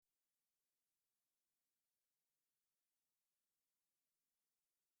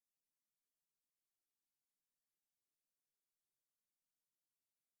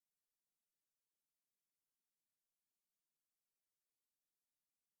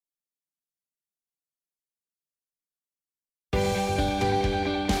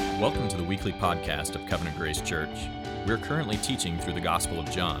Welcome to the weekly podcast of Covenant Grace Church. We're currently teaching through the Gospel of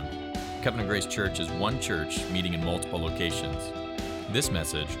John. Covenant Grace Church is one church meeting in multiple locations. This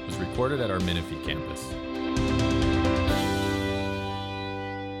message was recorded at our Menifee campus.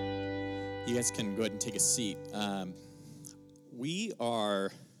 You guys can go ahead and take a seat. We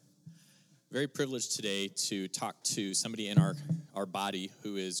are very privileged today to talk to somebody in our body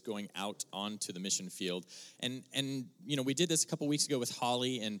who is going out onto the mission field. And you know, we did this a couple weeks ago with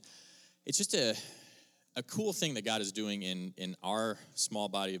Holly, and it's just a cool thing that God is doing in our small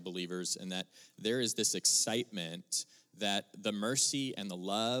body of believers, and that there is this excitement that the mercy and the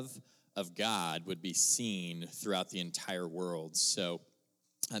love of God would be seen throughout the entire world. So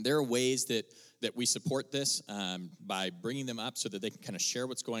there are ways that we support this by bringing them up so that they can kind of share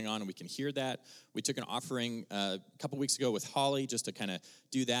what's going on and we can hear that. We took an offering a couple weeks ago with Holly just to kind of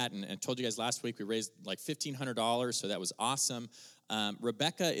do that, and I told you guys last week we raised like $1,500, so that was awesome.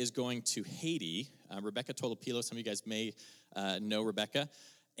 Rebecca is going to Haiti. Rebecca Tolopilo, some of you guys may know Rebecca,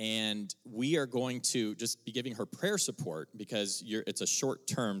 and we are going to just be giving her prayer support because it's a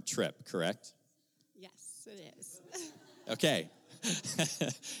short-term trip, correct? Yes, it is. Okay.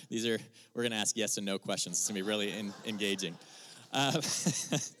 We're going to ask yes and no questions. It's going to be really engaging.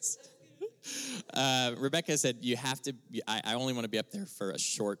 Rebecca said, I only want to be up there for a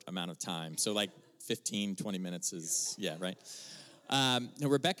short amount of time. So like 15, 20 minutes is, yeah, right? Now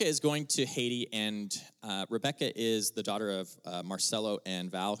Rebecca is going to Haiti, and Rebecca is the daughter of Marcelo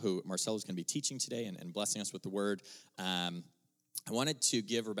and Val, who Marcelo is going to be teaching today and blessing us with the word. I wanted to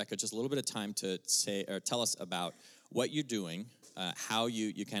give Rebecca just a little bit of time to say or tell us about what you're doing, how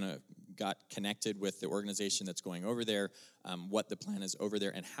you kind of got connected with the organization that's going over there, what the plan is over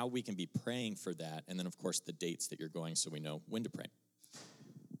there, and how we can be praying for that, and then, of course, the dates that you're going so we know when to pray.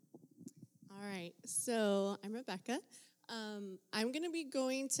 All right, so I'm Rebecca. I'm going to be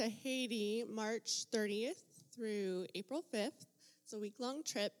going to Haiti March 30th through April 5th. It's a week-long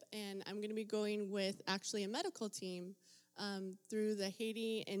trip, and I'm going to be going with actually a medical team through the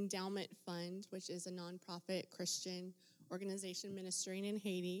Haiti Endowment Fund, which is a nonprofit Christian organization ministering in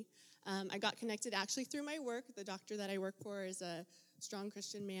Haiti. I got connected actually through my work. The doctor that I work for is a strong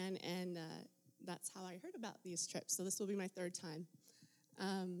Christian man, and that's how I heard about these trips. So this will be my third time.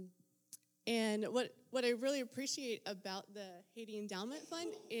 And what I really appreciate about the Haiti Endowment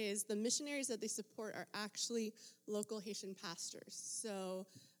Fund is the missionaries that they support are actually local Haitian pastors. So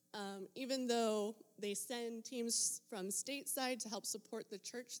even though they send teams from stateside to help support the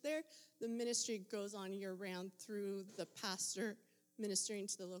church there, the ministry goes on year-round through the pastor ministering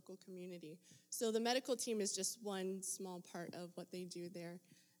to the local community. So the medical team is just one small part of what they do there.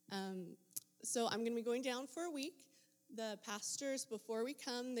 So I'm going to be going down for a week. The pastors, before we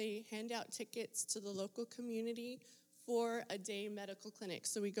come, they hand out tickets to the local community for a day medical clinic.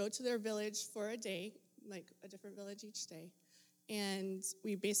 So we go to their village for a day, like a different village each day. And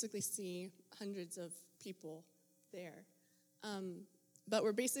we basically see hundreds of people there. But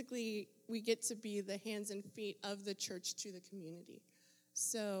we get to be the hands and feet of the church to the community.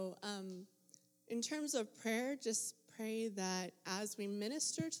 So in terms of prayer, just pray that as we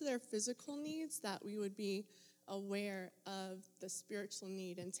minister to their physical needs, that we would be aware of the spiritual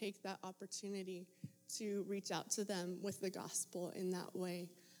need and take that opportunity to reach out to them with the gospel in that way.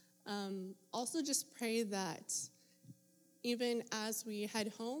 Also just pray that even as we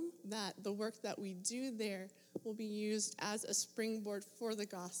head home, that the work that we do there will be used as a springboard for the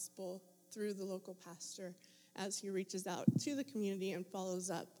gospel through the local pastor as he reaches out to the community and follows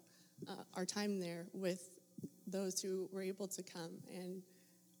up our time there with those who were able to come and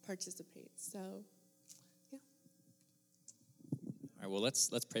participate. So, yeah. All right, well, let's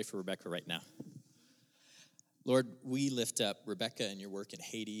pray for Rebecca right now. Lord, we lift up Rebecca and your work in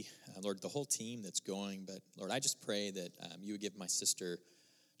Haiti. Lord, the whole team that's going. But, Lord, I just pray that you would give my sister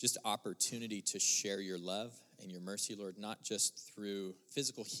just opportunity to share your love and your mercy, Lord, not just through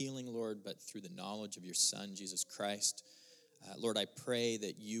physical healing, Lord, but through the knowledge of your Son, Jesus Christ. Lord, I pray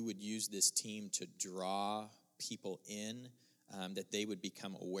that you would use this team to draw people in, that they would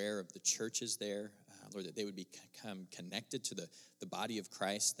become aware of the churches there, Lord, that they would become connected to the body of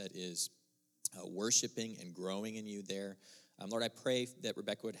Christ that is worshiping and growing in you there. Lord, I pray that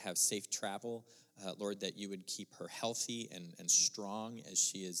Rebecca would have safe travel. Lord, that you would keep her healthy and strong as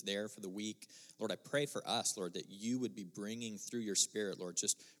she is there for the week. Lord, I pray for us, Lord, that you would be bringing through your Spirit, Lord,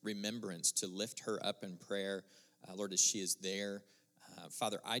 just remembrance to lift her up in prayer, Lord, as she is there.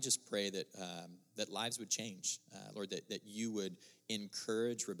 Father, I just pray that lives would change. Lord, that you would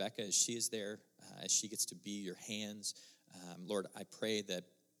encourage Rebecca as she is there, as she gets to be your hands. Lord, I pray that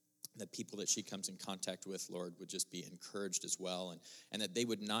the people that she comes in contact with, Lord, would just be encouraged as well, and that they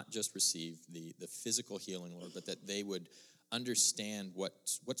would not just receive the physical healing, Lord, but that they would understand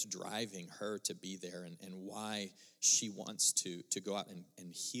what's driving her to be there and why she wants to go out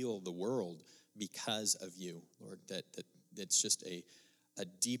and heal the world because of you, Lord, that's just a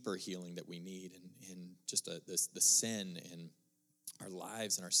deeper healing that we need, and just the sin in our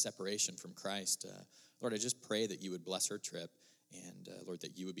lives and our separation from Christ. Lord, I just pray that you would bless her trip, and Lord,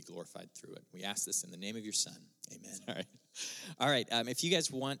 that you would be glorified through it. We ask this in the name of your Son. Amen. All right. If you guys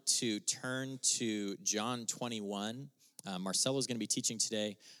want to turn to John 21, Marcelo is going to be teaching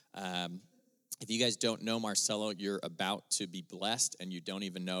today. If you guys don't know Marcelo, you're about to be blessed, and you don't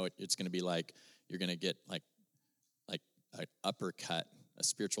even know it. It's going to be like you're going to get like an uppercut, a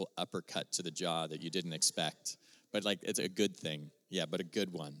spiritual uppercut to the jaw that you didn't expect. But like it's a good thing. Yeah, but a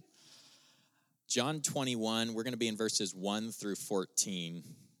good one. John 21, we're going to be in verses 1 through 14.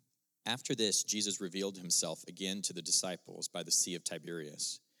 After this, Jesus revealed himself again to the disciples by the Sea of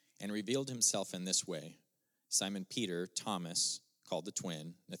Tiberias, and revealed himself in this way. Simon Peter, Thomas, called the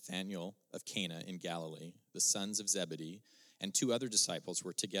twin, Nathanael of Cana in Galilee, the sons of Zebedee, and 2 other disciples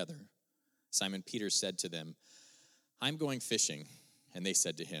were together. Simon Peter said to them, "I'm going fishing." And they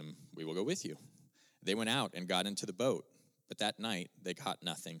said to him, "We will go with you." They went out and got into the boat, but that night they caught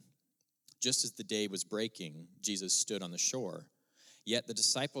nothing. Just as the day was breaking, Jesus stood on the shore. Yet the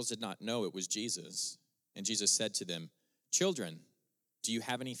disciples did not know it was Jesus. And Jesus said to them, "Children, do you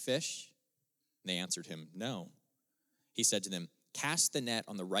have any fish?" And they answered him, "No." He said to them, "Cast the net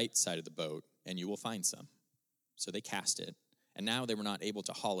on the right side of the boat, and you will find some." So they cast it. And now they were not able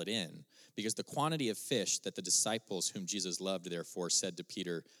to haul it in, because the quantity of fish that the disciples whom Jesus loved therefore said to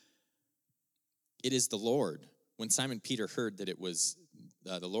Peter, "It is the Lord." When Simon Peter heard that it was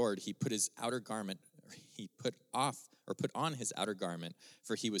the Lord, he put on his outer garment,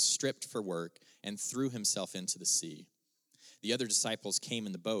 for he was stripped for work, and threw himself into the sea. The other disciples came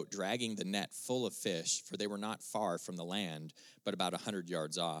in the boat, dragging the net full of fish, for they were not far from the land, but about 100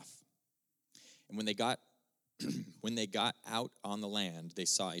 yards off. And when they got out on the land, they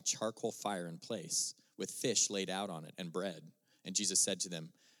saw a charcoal fire in place, with fish laid out on it, and bread. And Jesus said to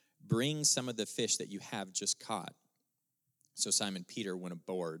them, "Bring some of the fish that you have just caught." So Simon Peter went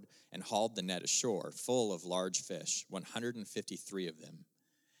aboard and hauled the net ashore, full of large fish, 153 of them.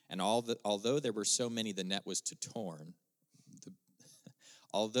 And although there were so many, the net was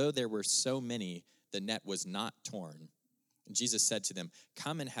not torn. And Jesus said to them,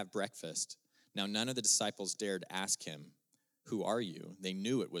 "Come and have breakfast." Now none of the disciples dared ask him, "Who are you?" They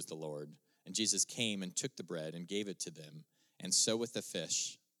knew it was the Lord. And Jesus came and took the bread and gave it to them, and so with the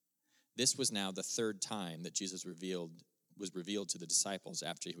fish. This was now the 3rd time that Jesus was revealed to the disciples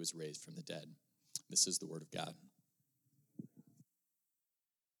after he was raised from the dead. This is the word of God.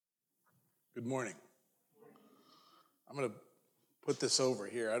 Good morning. I'm going to put this over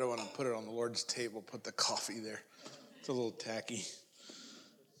here. I don't want to put it on the Lord's table, put the coffee there. It's a little tacky.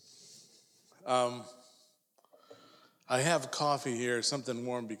 I have coffee here, something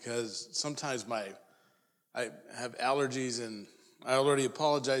warm, because sometimes I have allergies, and I already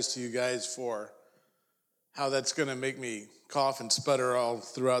apologize to you guys for how that's going to make me cough and sputter all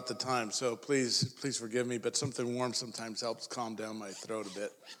throughout the time. So please forgive me, but something warm sometimes helps calm down my throat a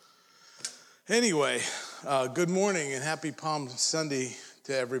bit. Anyway, good morning and happy Palm Sunday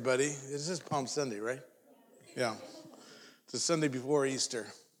to everybody. This is Palm Sunday, right? Yeah. It's the Sunday before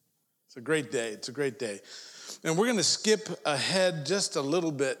Easter. It's a great day. It's a great day. And we're going to skip ahead just a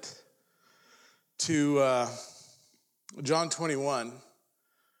little bit to John 21.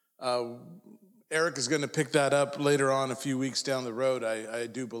 Eric is going to pick that up later on a few weeks down the road, I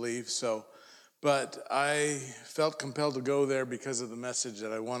do believe so. But I felt compelled to go there because of the message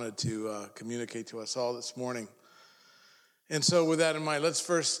that I wanted to communicate to us all this morning. And so with that in mind, let's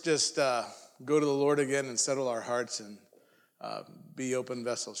first just go to the Lord again and settle our hearts and be open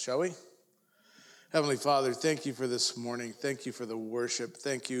vessels, shall we? Heavenly Father, thank you for this morning. Thank you for the worship.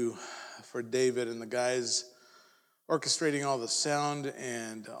 Thank you for David and the guys orchestrating all the sound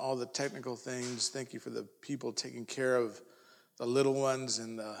and all the technical things. Thank you for the people taking care of the little ones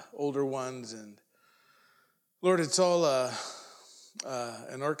and the older ones. And Lord, it's all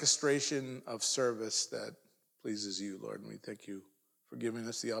an orchestration of service that pleases you, Lord. And we thank you for giving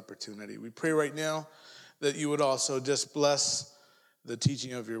us the opportunity. We pray right now that you would also just bless the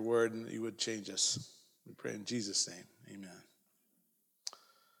teaching of your word and that you would change us. We pray in Jesus' name. Amen.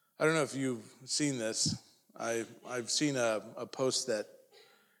 I don't know if you've seen this. I've seen a post that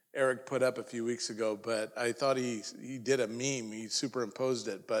Eric put up a few weeks ago, but I thought he did a meme. He superimposed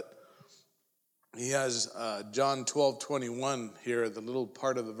it. But he has John 12:21 here, the little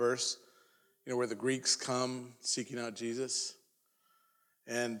part of the verse, where the Greeks come seeking out Jesus.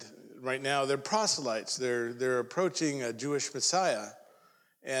 And right now they're proselytes. They're approaching a Jewish Messiah.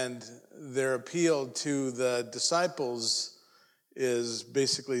 And their appeal to the disciples is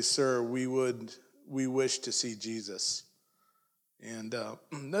basically, sir, we wish to see Jesus. And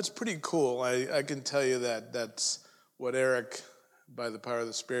that's pretty cool. I can tell you that that's what Eric, by the power of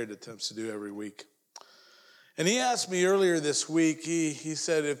the Spirit, attempts to do every week. And he asked me earlier this week, he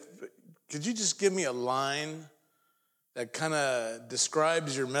said, could you just give me a line that kind of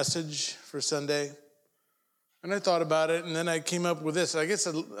describes your message for Sunday? And I thought about it, and then I came up with this. I guess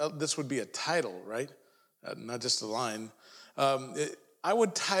this would be a title, right? Not just a line. I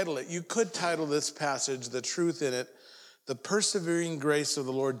would title it, you could title this passage, the truth in it, the persevering grace of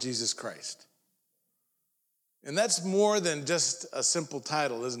the Lord Jesus Christ. And that's more than just a simple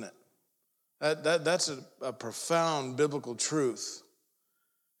title, isn't it? That's a profound biblical truth.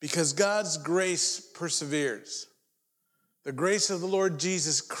 Because God's grace perseveres. The grace of the Lord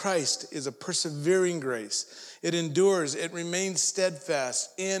Jesus Christ is a persevering grace. It endures, it remains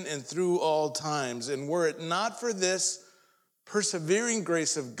steadfast in and through all times. And were it not for this persevering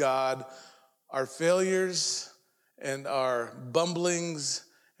grace of God, our failures and our bumblings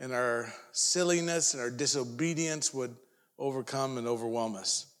and our silliness and our disobedience would overcome and overwhelm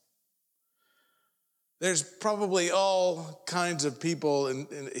us. There's probably all kinds of people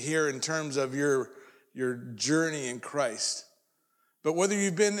in here in terms of your journey in Christ. But whether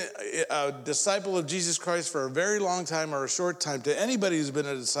you've been a disciple of Jesus Christ for a very long time or a short time, to anybody who's been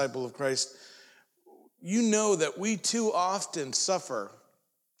a disciple of Christ, you know that we too often suffer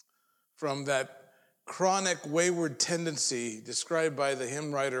from that chronic wayward tendency described by the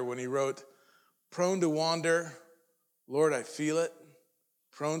hymn writer when he wrote, prone to wander, Lord, I feel it,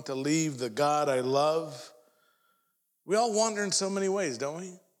 prone to leave the God I love. We all wander in so many ways, don't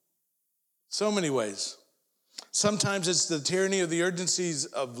we? So many ways. Sometimes it's the tyranny of the urgencies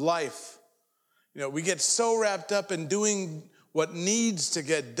of life. We get so wrapped up in doing what needs to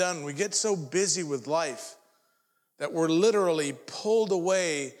get done. We get so busy with life that we're literally pulled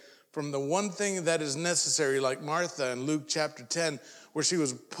away from the one thing that is necessary, like Martha in Luke chapter 10, where she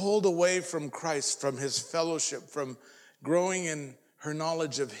was pulled away from Christ, from his fellowship, from growing in her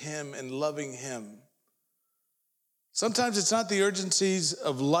knowledge of him and loving him. Sometimes it's not the urgencies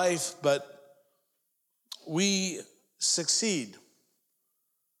of life, but we succeed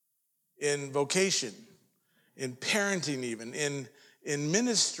in vocation, in parenting even, in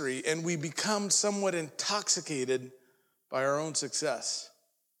ministry, and we become somewhat intoxicated by our own success.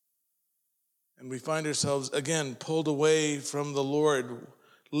 And we find ourselves, again, pulled away from the Lord,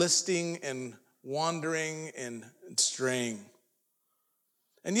 listing and wandering and straying.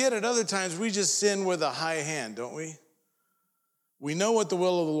 And yet at other times, we just sin with a high hand, don't we? We know what the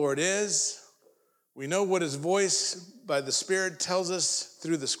will of the Lord is. We know what his voice by the Spirit tells us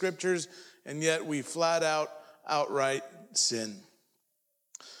through the scriptures, and yet we flat out, outright sin.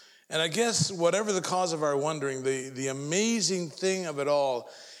 And I guess whatever the cause of our wandering, the amazing thing of it all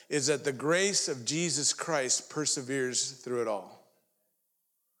is that the grace of Jesus Christ perseveres through it all.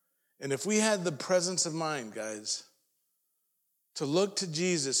 And if we had the presence of mind, guys, to look to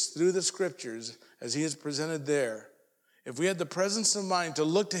Jesus through the scriptures as he is presented there, if we had the presence of mind to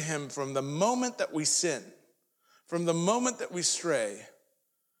look to him from the moment that we sin, from the moment that we stray,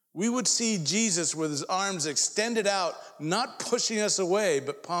 we would see Jesus with his arms extended out, not pushing us away,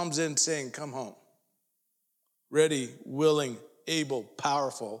 but palms in, saying, come home. Ready, willing, able,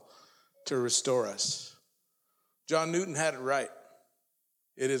 powerful to restore us. John Newton had it right.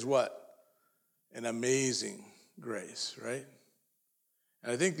 It is what? An amazing grace, right?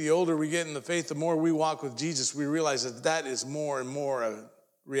 And I think the older we get in the faith, the more we walk with Jesus, we realize that that is more and more a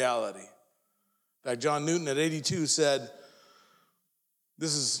reality. In fact, John Newton at 82 said,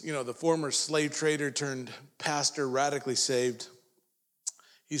 this is, the former slave trader turned pastor, radically saved.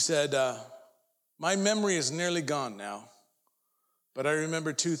 He said, my memory is nearly gone now, but I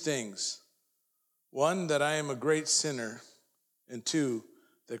remember two things. One, that I am a great sinner, and two,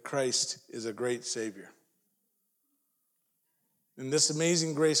 that Christ is a great Savior. And this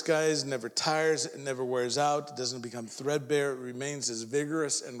amazing grace, guys, never tires, it never wears out, it doesn't become threadbare, it remains as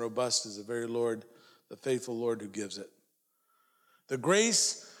vigorous and robust as the very Lord, the faithful Lord who gives it. The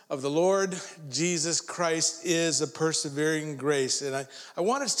grace of the Lord Jesus Christ is a persevering grace. And I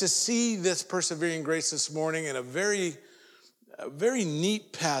want us to see this persevering grace this morning in a very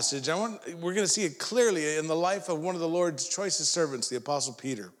neat passage. We're going to see it clearly in the life of one of the Lord's choicest servants, the Apostle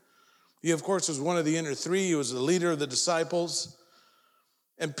Peter. He, of course, was one of the inner three. He was the leader of the disciples.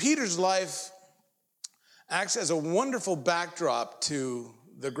 And Peter's life acts as a wonderful backdrop to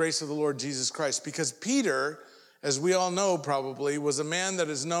the grace of the Lord Jesus Christ, because Peter, as we all know probably, was a man that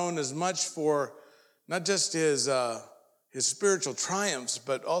is known as much for not just his spiritual triumphs,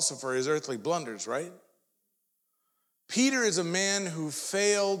 but also for his earthly blunders, right? Peter is a man who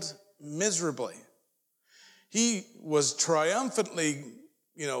failed miserably. He was triumphantly,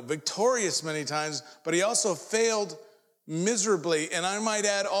 victorious many times, but he also failed miserably, and I might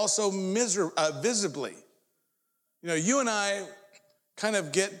add also visibly. You and I kind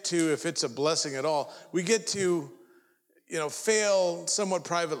of get to, if it's a blessing at all, we get to, fail somewhat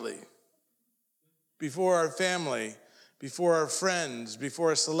privately before our family, before our friends,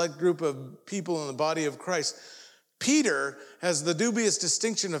 before a select group of people in the body of Christ. Peter has the dubious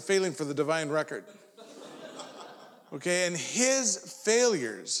distinction of failing for the divine record. Okay, and his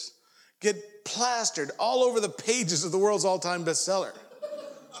failures get plastered all over the pages of the world's all-time bestseller.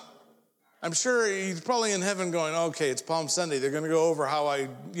 I'm sure he's probably in heaven going, okay, it's Palm Sunday. They're going to go over how I,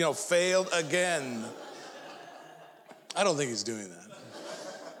 failed again. I don't think he's doing that.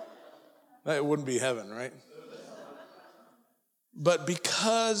 That wouldn't be heaven, right? But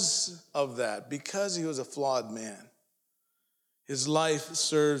because of that, because he was a flawed man, his life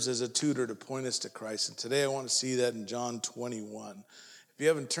serves as a tutor to point us to Christ. And today I want to see that in John 21. If you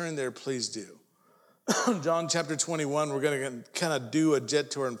haven't turned there, please do. John chapter 21, we're going to kind of do a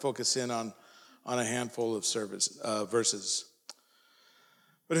jet tour and focus in on a handful of verses.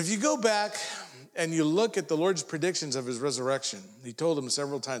 But if you go back and you look at the Lord's predictions of his resurrection, he told them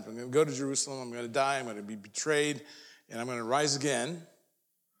several times, I'm going to go to Jerusalem, I'm going to die, I'm going to be betrayed, and I'm going to rise again.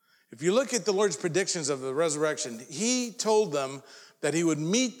 If you look at the Lord's predictions of the resurrection, he told them that he would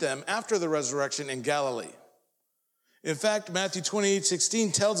meet them after the resurrection in Galilee. In fact, Matthew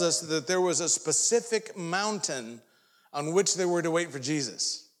 28:16 tells us that there was a specific mountain on which they were to wait for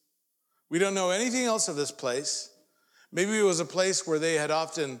Jesus. We don't know anything else of this place. Maybe it was a place where they had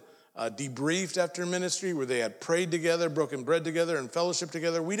often debriefed after ministry, where they had prayed together, broken bread together, and fellowship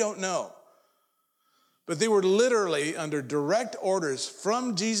together. We don't know. But they were literally under direct orders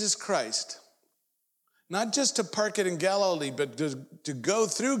from Jesus Christ, not just to park it in Galilee, but to go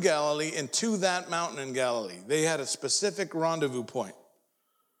through Galilee and to that mountain in Galilee. They had a specific rendezvous point.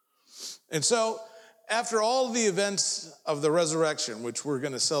 And so, after all the events of the resurrection, which we're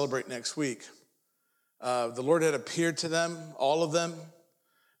going to celebrate next week, the Lord had appeared to them, all of them.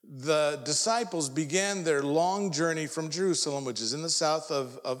 The disciples began their long journey from Jerusalem, which is in the south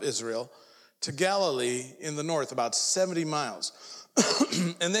of Israel, to Galilee in the north, about 70 miles.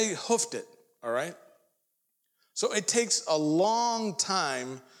 And they hoofed it, all right? So it takes a long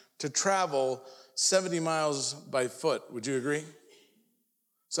time to travel 70 miles by foot. Would you agree?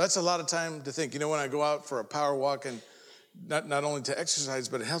 So that's a lot of time to think. When I go out for a power walk, and not only to exercise,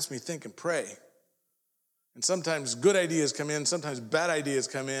 but it helps me think and pray. And sometimes good ideas come in, sometimes bad ideas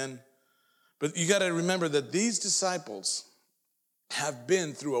come in. But you got to remember that these disciples have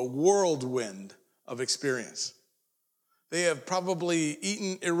been through a whirlwind of experience. They have probably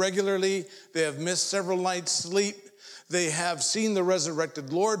eaten irregularly. They have missed several nights' sleep. They have seen the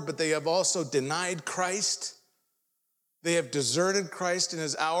resurrected Lord, but they have also denied Christ. They have deserted Christ in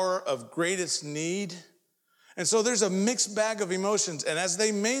his hour of greatest need. And so there's a mixed bag of emotions. And as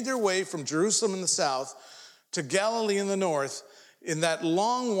they made their way from Jerusalem in the south to Galilee in the north, in that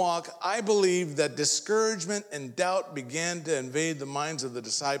long walk, I believe that discouragement and doubt began to invade the minds of the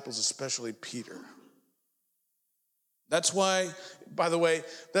disciples, especially Peter. That's why, by the way,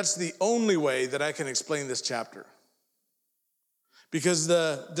 that's the only way that I can explain this chapter. Because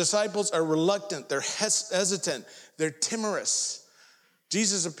the disciples are reluctant, they're hesitant, they're timorous.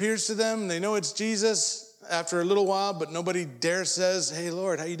 Jesus appears to them, they know it's Jesus after a little while, but nobody dare says, hey,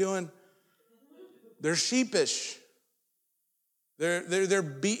 Lord, how you doing? They're sheepish. They're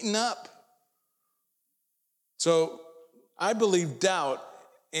beaten up. So I believe doubt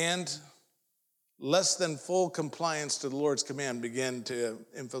and less than full compliance to the Lord's command began to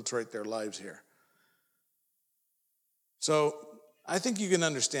infiltrate their lives here. So I think you can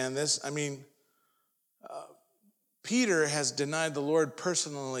understand this. I mean, Peter has denied the Lord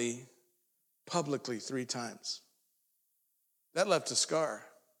personally, publicly 3 times. That left a scar.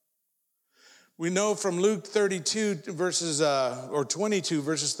 We know from Luke 22 22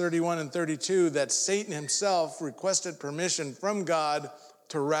 verses 31 and 32 that Satan himself requested permission from God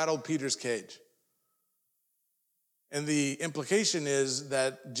to rattle Peter's cage. And the implication is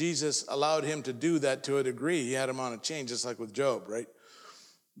that Jesus allowed him to do that to a degree. He had him on a chain, just like with Job, right?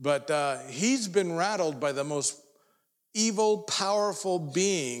 But he's been rattled by the most evil, powerful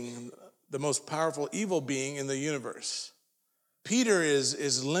being, the most powerful evil being in the universe. Peter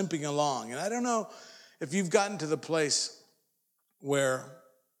is limping along. And I don't know If you've gotten to the place where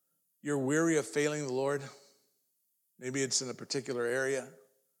you're weary of failing the Lord, maybe it's in a particular area,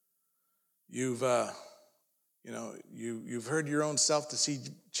 you've heard your own self-deceit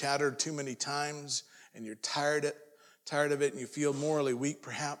chatter too many times, and you're tired of it, and you feel morally weak,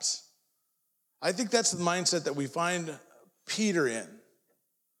 perhaps. I think that's the mindset that we find Peter in.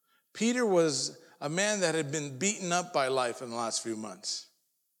 Peter was a man that had been beaten up by life in the last few months.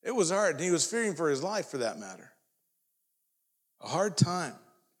 It was hard, and he was fearing for his life, for that matter. A hard time.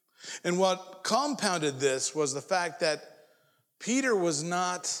 And what compounded this was the fact that Peter was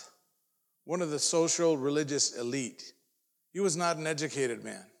not one of the social religious elite. He was not an educated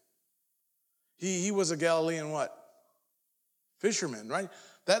man. He was a Galilean what? Fisherman, right?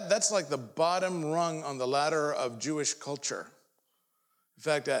 That's like the bottom rung on the ladder of Jewish culture. In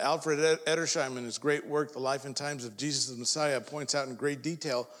fact, Alfred Edersheim, in his great work, The Life and Times of Jesus the Messiah, points out in great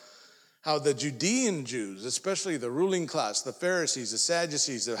detail how the Judean Jews, especially the ruling class, the Pharisees, the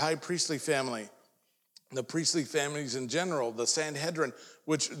Sadducees, the high priestly family, the priestly families in general, the Sanhedrin,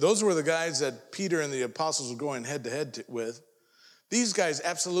 which those were the guys that Peter and the apostles were going head to head with. These guys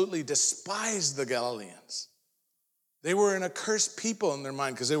absolutely despised the Galileans. They were an accursed people in their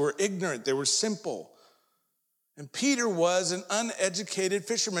mind because they were ignorant, they were simple. And Peter was an uneducated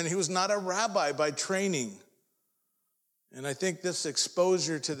fisherman. He was not a rabbi by training. And I think this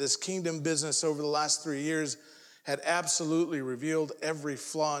exposure to this kingdom business over the last 3 years had absolutely revealed every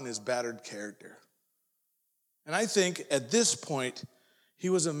flaw in his battered character. And I think at this point, he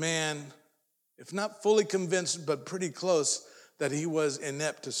was a man, if not fully convinced, but pretty close, that he was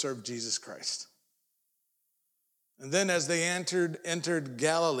inept to serve Jesus Christ. And then as they entered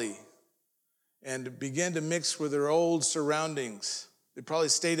Galilee and began to mix with their old surroundings, they probably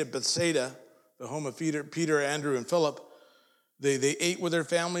stayed at Bethsaida, the home of Peter, Andrew, and Philip. They ate with their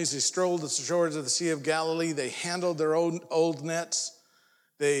families. They strolled the shores of the Sea of Galilee. They handled their own old nets.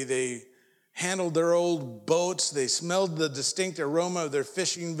 They handled their old boats. They smelled the distinct aroma of their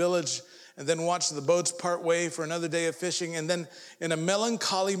fishing village and then watched the boats part way for another day of fishing. And then in a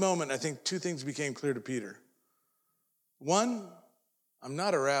melancholy moment, I think two things became clear to Peter. One, I'm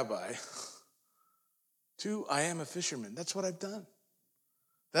not a rabbi. Two, I am a fisherman. That's what I've done.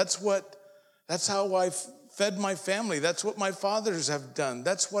 That's how I've fed my family. That's what my fathers have done.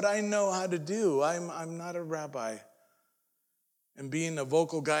 That's what I know how to do. I'm not a rabbi. And being a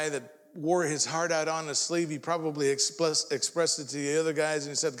vocal guy that wore his heart out on his sleeve, he probably expressed it to the other guys,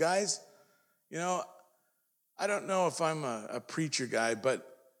 and he said, guys, I don't know if I'm a preacher guy, but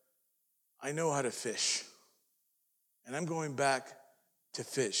I know how to fish. And I'm going back to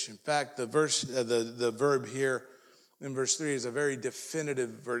fish. In fact, the verb here in verse 3 is a very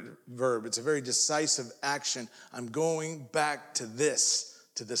definitive verb. It's a very decisive action. I'm going back to this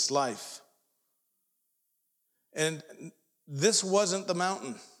life. And this wasn't the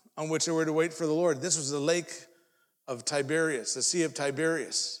mountain on which they were to wait for the Lord. This was the lake of Tiberias, the Sea of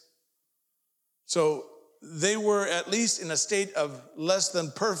Tiberias. So they were at least in a state of less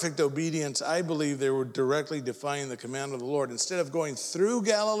than perfect obedience. I believe they were directly defying the command of the Lord. Instead of going through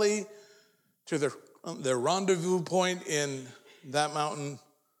Galilee to their rendezvous point in that mountain,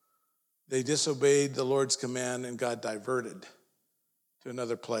 they disobeyed the Lord's command and got diverted to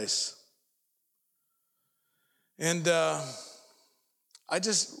another place. And I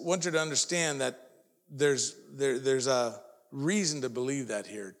just want you to understand that there's a reason to believe that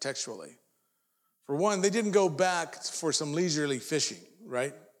here textually. For one, they didn't go back for some leisurely fishing,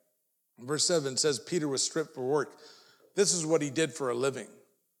 right? Verse 7 says Peter was stripped for work. This is what he did for a living.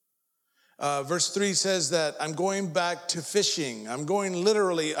 Verse 3 says that I'm going back to fishing. I'm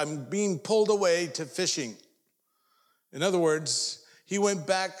being pulled away to fishing. In other words, he went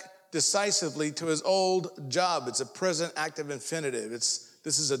back decisively to his old job. It's a present active infinitive. This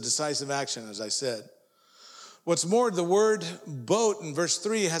is a decisive action, as I said. What's more, the word boat in verse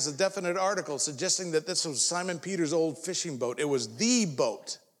 3 has a definite article suggesting that this was Simon Peter's old fishing boat. It was the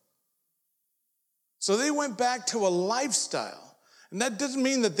boat. So they went back to a lifestyle. And that doesn't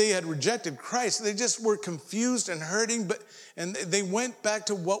mean that they had rejected Christ. They just were confused and hurting, and they went back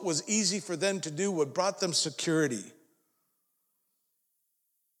to what was easy for them to do, what brought them security.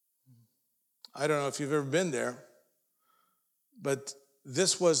 I don't know if you've ever been there, but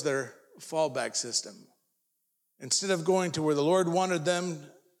this was their fallback system. Instead of going to where the Lord wanted them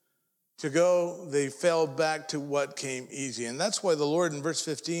to go, they fell back to what came easy. And that's why the Lord in verse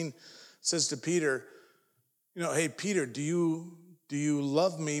 15 says to Peter, hey, Peter, do you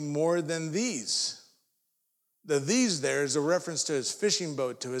love me more than these? The these there is a reference to his fishing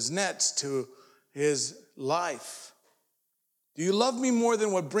boat, to his nets, to his life. Do you love me more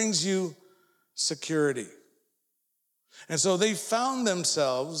than what brings you security. And so they found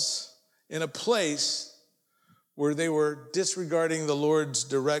themselves in a place where they were disregarding the Lord's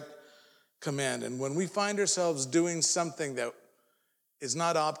direct command. And when we find ourselves doing something that is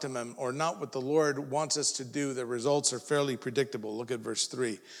not optimum or not what the Lord wants us to do, the results are fairly predictable. Look at verse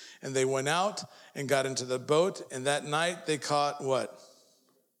 3. And they went out and got into the boat, and that night they caught what?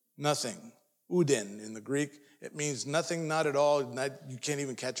 Nothing. Uden in the Greek. It means nothing, not at all. You can't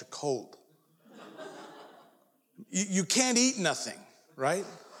even catch a cold. You can't eat nothing, right?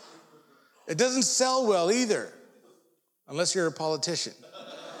 It doesn't sell well either, unless you're a politician.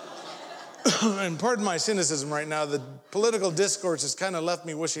 And pardon my cynicism right now, the political discourse has kind of left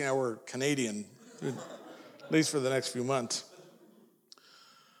me wishing I were Canadian, at least for the next few months.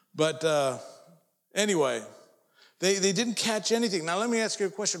 But anyway, they didn't catch anything. Now let me ask you a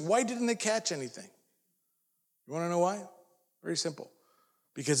question. Why didn't they catch anything? You want to know why? Very simple.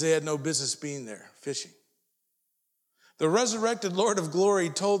 Because they had no business being there, fishing. The resurrected Lord of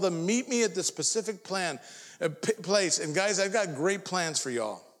glory told them, meet me at the specific place. And guys, I've got great plans for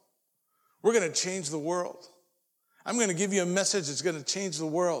y'all. We're going to change the world. I'm going to give you a message that's going to change the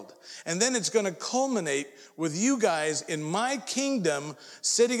world. And then it's going to culminate with you guys in my kingdom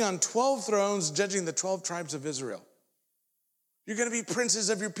sitting on 12 thrones judging the 12 tribes of Israel. You're going to be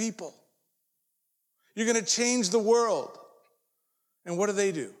princes of your people. You're going to change the world. And what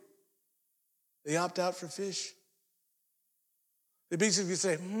do? They opt out for fish. They basically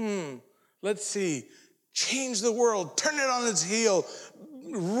say, let's see, change the world, turn it on its heel,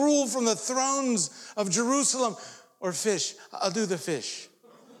 rule from the thrones of Jerusalem, or fish. I'll do the fish.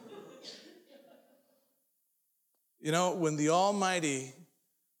 You know, when the Almighty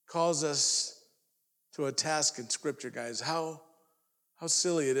calls us to a task in Scripture, guys, how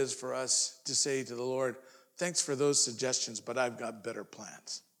silly it is for us to say to the Lord, thanks for those suggestions, but I've got better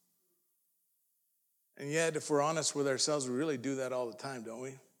plans. And yet, if we're honest with ourselves, we really do that all the time, don't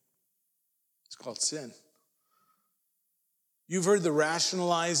we? It's called sin. You've heard the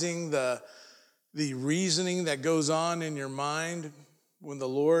rationalizing, the reasoning that goes on in your mind when the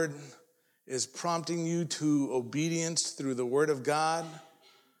Lord is prompting you to obedience through the Word of God.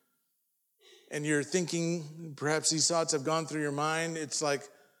 And you're thinking, perhaps these thoughts have gone through your mind. It's like,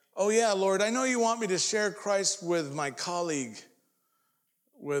 oh yeah, Lord, I know you want me to share Christ with my colleague,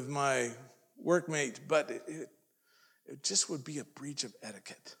 with my workmate, but it just would be a breach of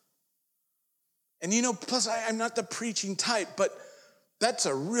etiquette. And you know, plus I'm not the preaching type, but that's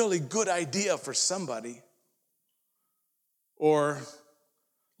a really good idea for somebody. Or,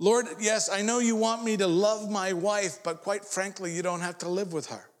 Lord, yes, I know you want me to love my wife, but quite frankly, you don't have to live with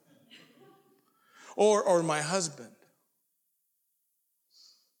her. Or my husband.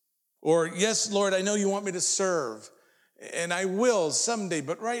 Or, yes, Lord, I know you want me to serve. And I will someday,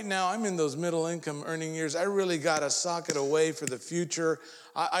 but right now I'm in those middle income earning years. I really got to sock it away for the future.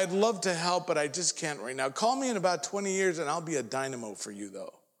 I'd love to help, but I just can't right now. Call me in about 20 years and I'll be a dynamo for you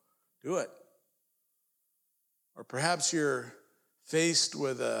though. Do it. Or perhaps you're faced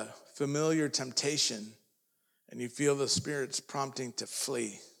with a familiar temptation and you feel the Spirit's prompting to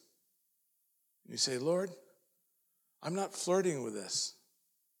flee. You say, Lord, I'm not flirting with this.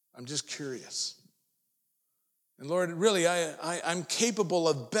 I'm just curious. And Lord, really, I'm capable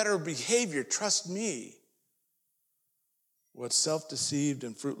of better behavior. Trust me. What self-deceived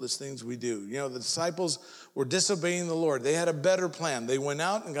and fruitless things we do. You know, the disciples were disobeying the Lord. They had a better plan. They went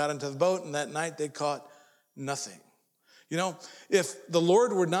out and got into the boat, and that night they caught nothing. You know, if the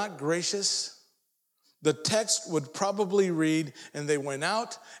Lord were not gracious, the text would probably read, and they went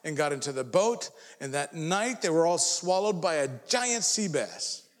out and got into the boat, and that night they were all swallowed by a giant sea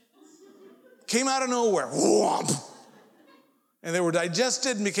bass. Came out of nowhere, whomp, and they were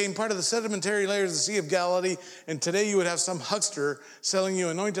digested and became part of the sedimentary layers of the Sea of Galilee, and today you would have some huckster selling you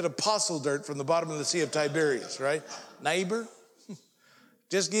anointed apostle dirt from the bottom of the Sea of Tiberias, right? Neighbor,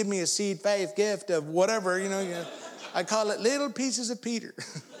 just give me a seed faith gift of whatever, you know, I call it little pieces of Peter.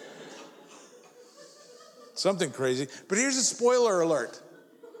 Something crazy. But here's a spoiler alert.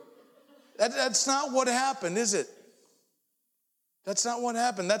 That's not what happened, is it? That's not what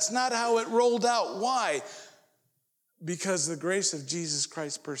happened. That's not how it rolled out. Why? Because the grace of Jesus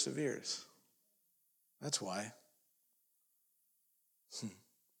Christ perseveres. That's why.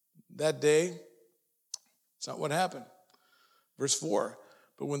 That day, it's not what happened. Verse 4,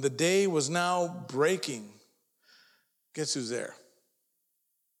 but when the day was now breaking, guess who's there?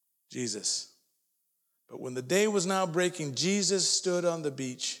 Jesus. But when the day was now breaking, Jesus stood on the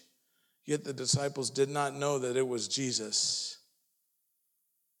beach, yet the disciples did not know that it was Jesus.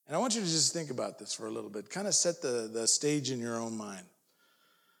 And I want you to just think about this for a little bit. Kind of set the stage in your own mind.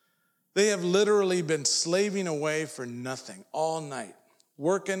 They have literally been slaving away for nothing all night.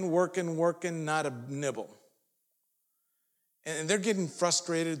 Working, not a nibble. And they're getting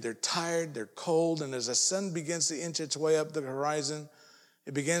frustrated, they're tired, they're cold, and as the sun begins to inch its way up the horizon,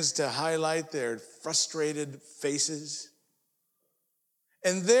 it begins to highlight their frustrated faces.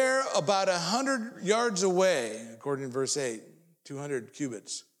 And there, about 100 yards away, according to verse 8, 200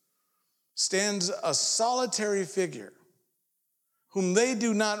 cubits, stands a solitary figure whom they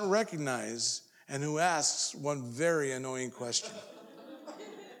do not recognize and who asks one very annoying question.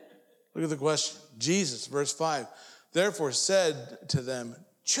 Look at the question. Jesus, verse 5, therefore said to them,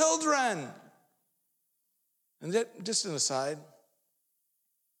 children. And that, just an aside,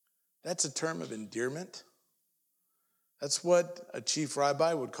 that's a term of endearment. That's what a chief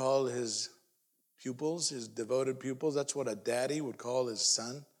rabbi would call his pupils, his devoted pupils. That's what a daddy would call his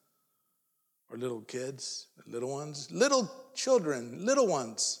son or little kids, little ones, little children, little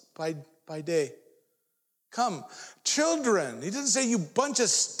ones by day. Come, children. He doesn't say you bunch of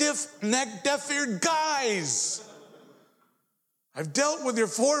stiff-necked, deaf-eared guys. I've dealt with your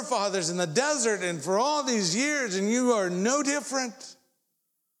forefathers in the desert and for all these years, and you are no different.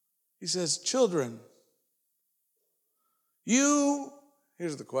 He says, children,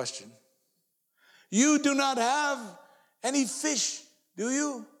 here's the question. You do not have any fish, do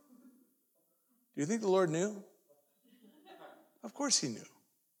you? Do you think the Lord knew? Of course he knew.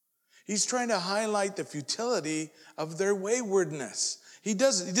 He's trying to highlight the futility of their waywardness. He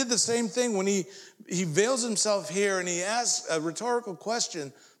did the same thing when he veils himself here and he asks a rhetorical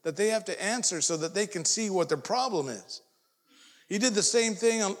question that they have to answer so that they can see what their problem is. He did the same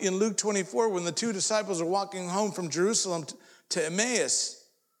thing in Luke 24 when the two disciples are walking home from Jerusalem to Emmaus.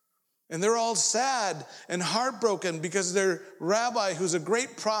 And they're all sad and heartbroken because their rabbi, who's a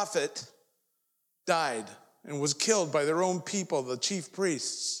great prophet, died and was killed by their own people, the chief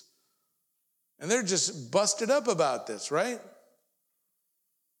priests. And they're just busted up about this, right?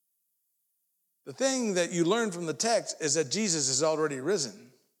 The thing that you learn from the text is that Jesus is already risen.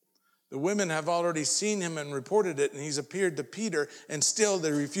 The women have already seen him and reported it, and he's appeared to Peter, and still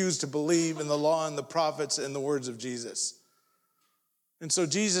they refuse to believe in the law and the prophets and the words of Jesus. And so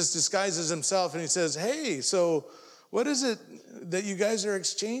Jesus disguises himself and he says, hey, so what is it that you guys are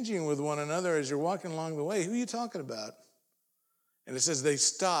exchanging with one another as you're walking along the way? Who are you talking about? And it says they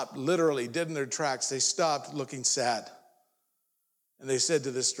stopped, literally, dead in their tracks. They stopped looking sad. And they said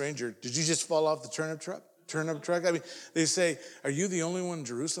to this stranger, did you just fall off the turnip truck? I mean, they say, are you the only one in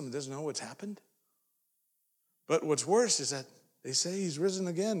Jerusalem that doesn't know what's happened? But what's worse is that they say he's risen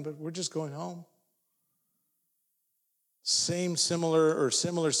again, but we're just going home.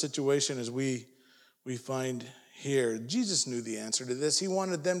 Similar situation as we find here. Jesus knew the answer to this. He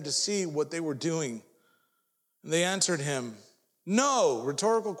wanted them to see what they were doing. And they answered him, no.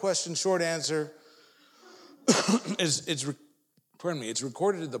 Rhetorical question, short answer. It's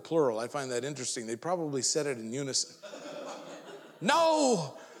recorded in the plural. I find that interesting. They probably said it in unison.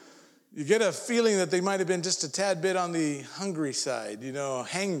 No! You get a feeling that they might have been just a tad bit on the hungry side,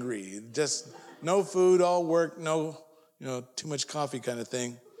 hangry. Just no food, all work, no, too much coffee kind of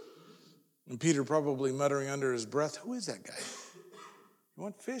thing. And Peter probably muttering under his breath, who is that guy? You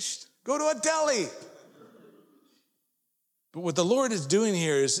want fish? Go to a deli. But what the Lord is doing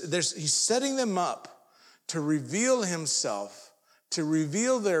here is he's setting them up to reveal himself, to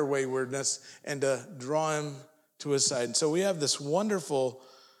reveal their waywardness, and to draw him to his side. And so we have this wonderful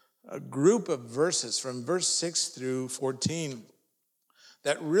group of verses from verse 6 through 14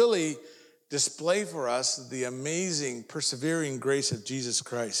 that really display for us the amazing, persevering grace of Jesus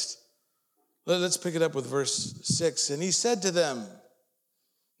Christ. Let's pick it up with verse 6. And he said to them,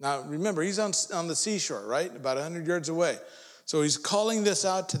 now remember, he's on the seashore, right? About 100 yards away. So he's calling this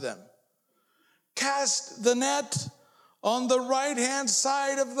out to them. Cast the net on the right-hand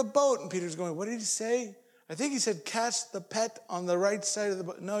side of the boat. And Peter's going, what did he say? I think he said, cast the pet on the right side of the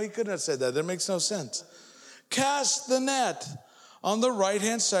boat. No, he couldn't have said that. That makes no sense. Cast the net on the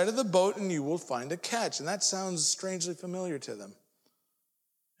right-hand side of the boat and you will find a catch. And that sounds strangely familiar to them.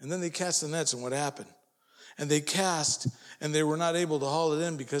 And then they cast the nets, and what happened? And they cast, and they were not able to haul it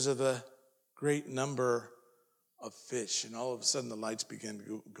in because of the great number of fish. And all of a sudden, the lights began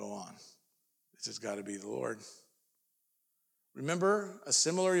to go on. This has got to be the Lord. Remember a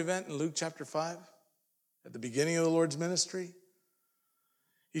similar event in Luke chapter 5? At the beginning of the Lord's ministry?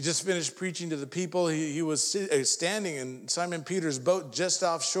 He just finished preaching to the people. He was standing in Simon Peter's boat just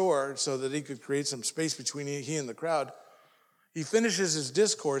offshore so that he could create some space between he and the crowd. He finishes his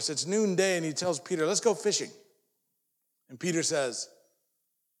discourse. It's noonday, and he tells Peter, let's go fishing. And Peter says,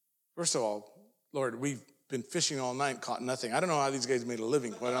 first of all, Lord, we've been fishing all night and caught nothing. I don't know how these guys made a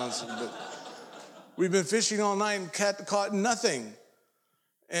living, quite honestly, but we've been fishing all night and caught nothing.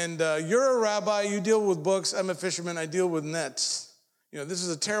 And you're a rabbi, you deal with books. I'm a fisherman, I deal with nets. This is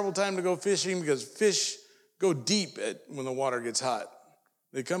a terrible time to go fishing because fish go deep when the water gets hot.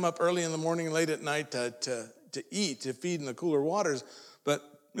 They come up early in the morning and late at night to eat, to feed in the cooler waters. But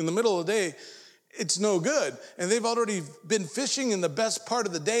in the middle of the day, it's no good. And they've already been fishing in the best part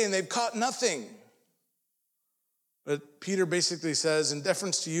of the day and they've caught nothing. But Peter basically says, in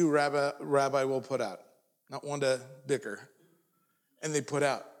deference to you, Rabbi, we'll put out. Not one to bicker. And they put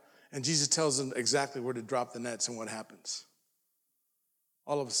out. And Jesus tells them exactly where to drop the nets and what happens.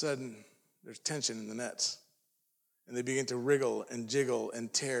 All of a sudden, there's tension in the nets. And they begin to wriggle and jiggle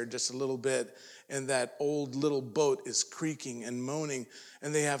and tear just a little bit. And that old little boat is creaking and moaning.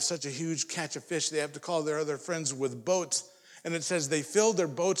 And they have such a huge catch of fish, they have to call their other friends with boats. And it says they filled their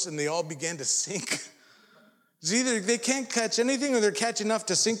boats and they all began to sink. It's either they can't catch anything or they're catching enough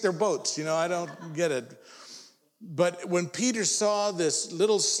to sink their boats. I don't get it. But when Peter saw this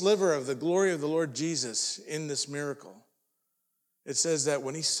little sliver of the glory of the Lord Jesus in this miracle, it says that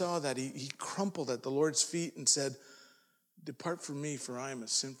when he saw that, he crumpled at the Lord's feet and said, "Depart from me, for I am a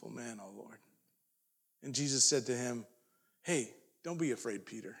sinful man, O Lord." And Jesus said to him, "Hey, don't be afraid,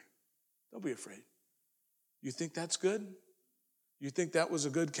 Peter. Don't be afraid. You think that's good? You think that was a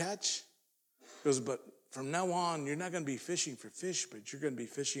good catch?" He goes, "But from now on, you're not going to be fishing for fish, but you're going to be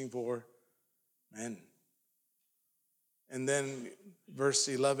fishing for men." And then verse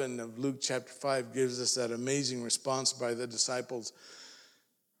 11 of Luke chapter 5 gives us that amazing response by the disciples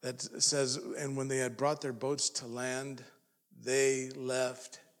that says, "And when they had brought their boats to land, they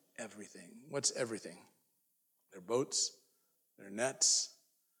left everything." What's everything? Their boats, their nets,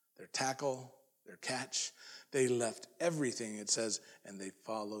 their tackle, their catch. They left everything, it says, and they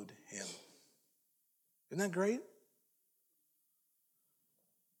followed him. Isn't that great?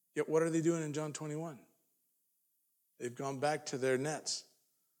 Yet what are they doing in John 21? They've gone back to their nets.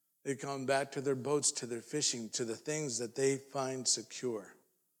 They've gone back to their boats, to their fishing, to the things that they find secure.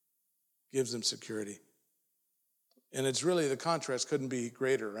 Gives them security. And it's really, the contrast couldn't be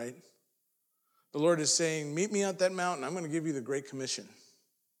greater, right? The Lord is saying, meet me at that mountain. I'm going to give you the Great Commission.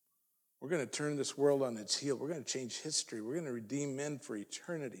 We're going to turn this world on its heel. We're going to change history. We're going to redeem men for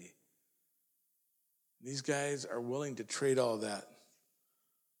eternity. These guys are willing to trade all that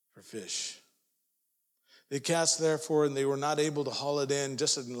for fish. They cast therefore, and they were not able to haul it in,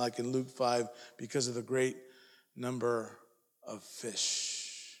 just like in Luke 5, because of the great number of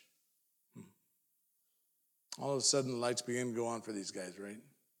fish. All of a sudden, the lights begin to go on for these guys, right?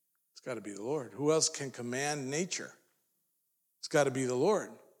 It's got to be the Lord. Who else can command nature? It's got to be the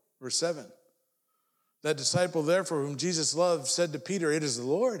Lord. Verse 7. That disciple, therefore, whom Jesus loved, said to Peter, "It is the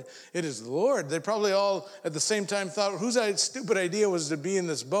Lord. It is the Lord." They probably all at the same time thought, whose stupid idea was to be in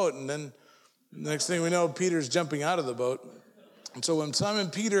this boat? And then the next thing we know, Peter's jumping out of the boat. And so when Simon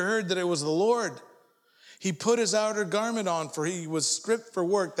Peter heard that it was the Lord, he put his outer garment on, for he was stripped for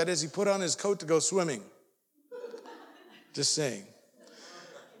work. That is, he put on his coat to go swimming. Just saying.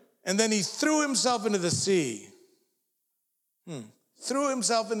 And then he threw himself into the sea. Threw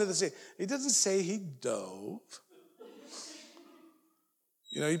himself into the sea. He doesn't say he dove.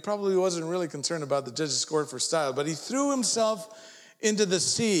 He probably wasn't really concerned about the judge's score for style, but he threw himself into the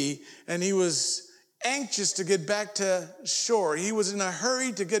sea, and he was anxious to get back to shore. He was in a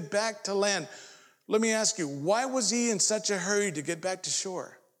hurry to get back to land. Let me ask you, why was he in such a hurry to get back to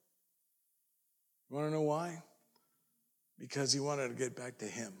shore? You want to know why? Because he wanted to get back to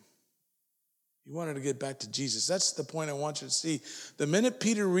him. He wanted to get back to Jesus. That's the point I want you to see. The minute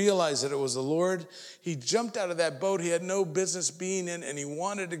Peter realized that it was the Lord, he jumped out of that boat he had no business being in, and he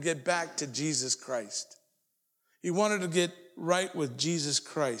wanted to get back to Jesus Christ. He wanted to get right with Jesus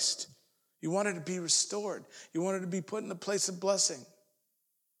Christ. He wanted to be restored. He wanted to be put in a place of blessing.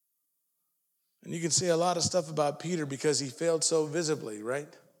 And you can say a lot of stuff about Peter because he failed so visibly,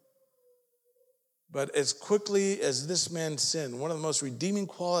 right? But as quickly as this man sinned, one of the most redeeming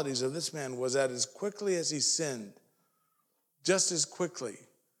qualities of this man was that as quickly as he sinned, just as quickly,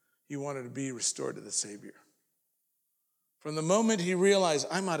 he wanted to be restored to the Savior. From the moment he realized,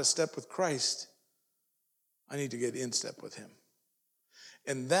 I'm out of step with Christ, I need to get in step with him.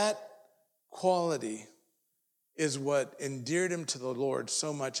 And that quality is what endeared him to the Lord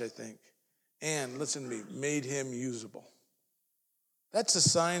so much, I think. And, listen to me, made him usable. That's a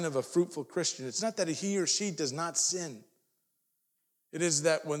sign of a fruitful Christian. It's not that he or she does not sin. It is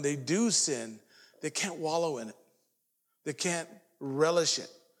that when they do sin, they can't wallow in it. They can't relish it.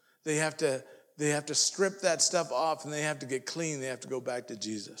 They have to strip that stuff off, and they have to get clean. They have to go back to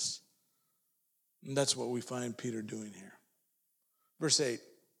Jesus. And that's what we find Peter doing here. Verse 8.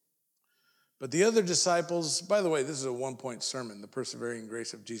 But the other disciples, by the way, this is a one-point sermon, the persevering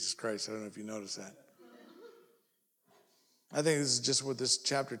grace of Jesus Christ. I don't know if you noticed that. I think this is just what this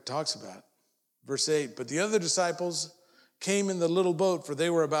chapter talks about. Verse 8, but the other disciples came in the little boat, for they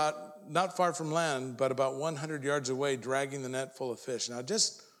were not far from land, but about 100 yards away, dragging the net full of fish. Now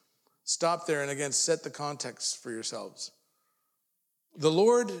just stop there and again set the context for yourselves. The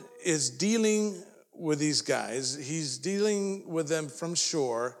Lord is dealing with these guys. He's dealing with them from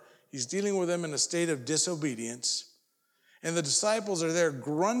shore. He's dealing with them in a state of disobedience. And the disciples are there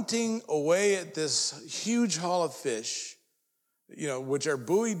grunting away at this huge haul of fish, which are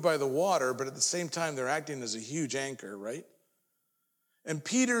buoyed by the water, but at the same time, they're acting as a huge anchor, right? And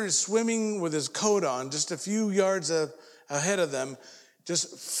Peter is swimming with his coat on just a few yards ahead of them,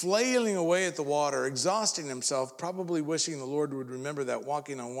 just flailing away at the water, exhausting himself, probably wishing the Lord would remember that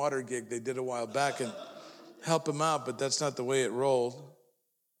walking on water gig they did a while back and help him out, but that's not the way it rolled.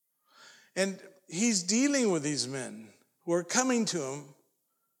 And he's dealing with these men who are coming to him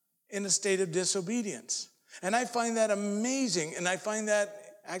in a state of disobedience. And I find that amazing, and I find that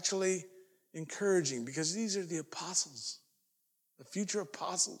actually encouraging, because these are the apostles, the future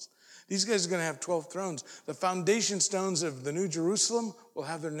apostles. These guys are going to have 12 thrones. The foundation stones of the New Jerusalem will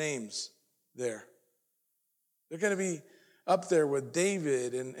have their names there. They're going to be up there with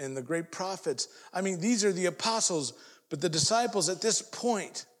David and the great prophets. I mean, these are the apostles, but the disciples at this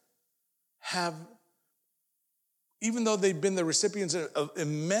point have, even though they've been the recipients of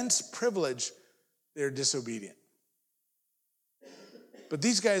immense privilege, they're disobedient. But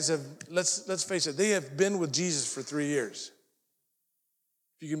these guys have, let's face it, they have been with Jesus for 3 years.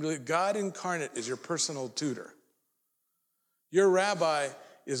 If you can believe, God incarnate is your personal tutor. Your rabbi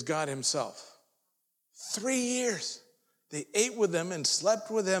is God himself. 3 years. They ate with him and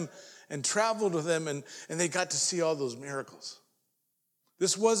slept with him and traveled with him, and they got to see all those miracles.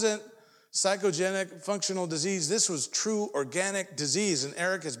 This wasn't psychogenic functional disease. This was true organic disease, and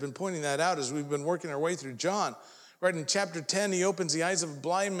Eric has been pointing that out as we've been working our way through John. Right in chapter 10, he opens the eyes of a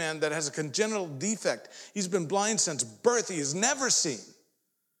blind man that has a congenital defect. He's been blind since birth. He has never seen.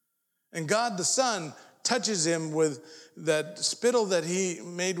 And God the Son touches him with that spittle that he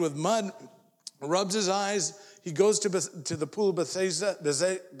made with mud, rubs his eyes. He goes to the pool of Bethesda,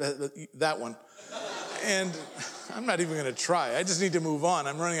 that one. And I'm not even going to try. I just need to move on.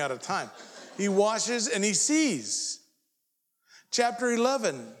 I'm running out of time. He washes and he sees. Chapter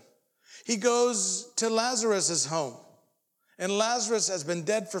 11, he goes to Lazarus' home. And Lazarus has been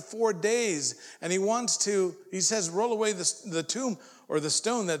dead for 4 days. And he says, roll away the tomb or the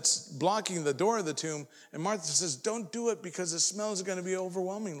stone that's blocking the door of the tomb. And Martha says, don't do it because the smell is going to be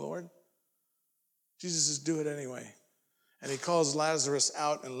overwhelming, Lord. Jesus says, do it anyway. And he calls Lazarus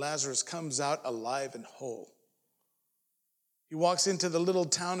out, and Lazarus comes out alive and whole. He walks into the little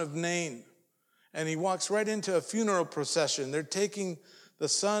town of Nain, and he walks right into a funeral procession. They're taking the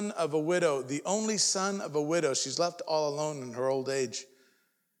son of a widow, the only son of a widow. She's left all alone in her old age.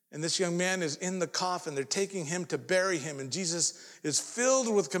 And this young man is in the coffin. They're taking him to bury him, and Jesus is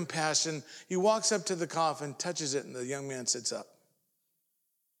filled with compassion. He walks up to the coffin, touches it, and the young man sits up.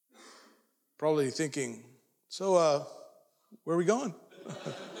 Probably thinking, so, where are we going?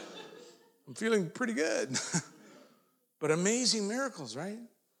 I'm feeling pretty good. But amazing miracles, right?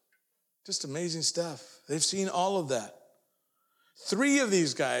 Just amazing stuff. They've seen all of that. 3 of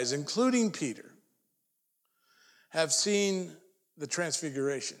these guys, including Peter, have seen the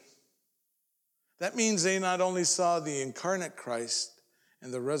transfiguration. That means they not only saw the incarnate Christ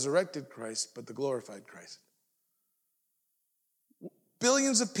and the resurrected Christ, but the glorified Christ.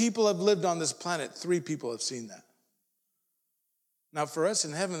 Billions of people have lived on this planet. 3 people have seen that. Now, for us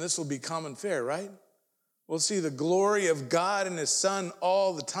in heaven, this will be common fare, right? We'll see the glory of God and his Son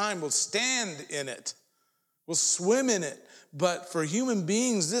all the time. We'll stand in it. We'll swim in it. But for human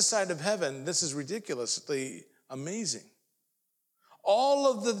beings this side of heaven, this is ridiculously amazing. All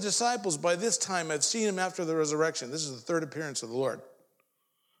of the disciples by this time have seen him after the resurrection. This is the 3rd appearance of the Lord.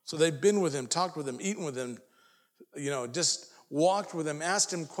 So they've been with him, talked with him, eaten with him, just walked with him,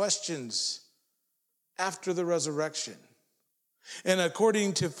 asked him questions after the resurrection. And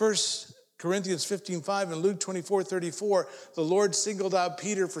according to 1 Corinthians 15:5 and Luke 24:34, the Lord singled out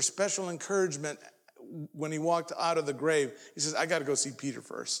Peter for special encouragement when he walked out of the grave. He says, I got to go see Peter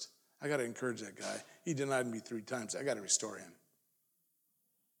first. I got to encourage that guy. He denied me 3 times. I got to restore him.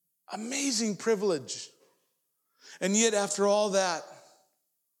 Amazing privilege. And yet after all that,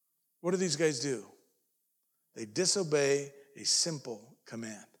 what do these guys do? They disobey a simple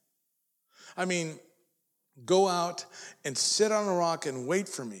command. I mean, go out and sit on a rock and wait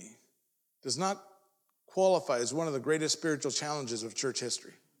for me does not qualify as one of the greatest spiritual challenges of church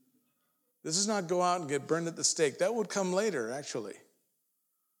history. This is not go out and get burned at the stake. That would come later, actually.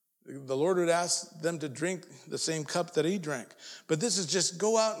 The Lord would ask them to drink the same cup that he drank. But this is just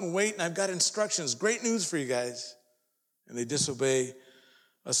go out and wait, and I've got instructions. Great news for you guys. And they disobey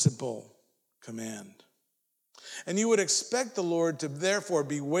a simple command. And you would expect the Lord to therefore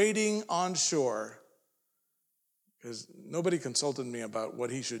be waiting on shore, because nobody consulted me about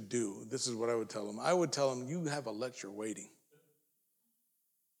what he should do. This is what I would tell him. I would tell him, you have a lecture waiting.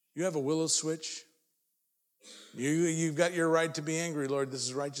 You have a willow switch. You've got your right to be angry, Lord. This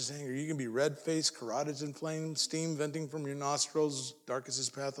is righteous anger. You can be red-faced, carotids inflamed, steam venting from your nostrils, dark as his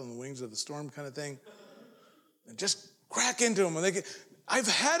path on the wings of the storm kind of thing. And just crack into them. I've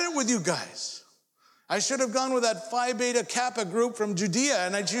had it with you guys. I should have gone with that Phi Beta Kappa group from Judea,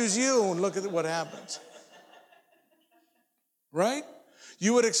 and I choose you, and look at what happens. Right?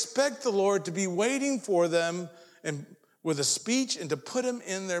 You would expect the Lord to be waiting for them and with a speech and to put them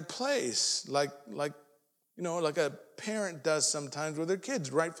in their place, like a parent does sometimes with their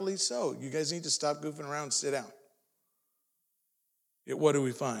kids, rightfully so. You guys need to stop goofing around and sit down. Yet what do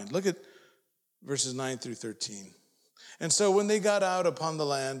we find? Look at verses 9 through 13. And so when they got out upon the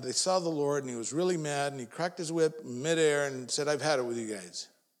land, they saw the Lord, and he was really mad, and he cracked his whip in midair and said, I've had it with you guys.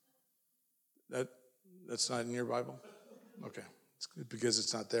 That's not in your Bible? Okay, it's good because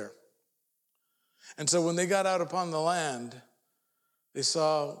it's not there. And so when they got out upon the land, they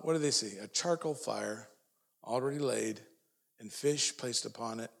saw, what did they see? A charcoal fire already laid, and fish placed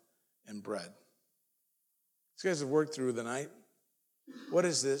upon it, and bread. These guys have worked through the night. What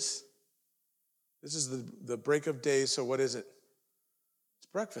is this? This is the break of day, so what is it? It's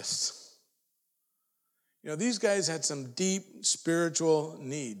breakfast. These guys had some deep spiritual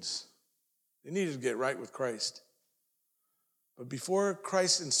needs. They needed to get right with Christ. But before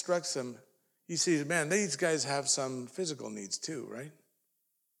Christ instructs them, he sees, man, these guys have some physical needs too, right?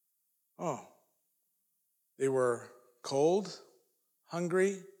 Oh, they were cold,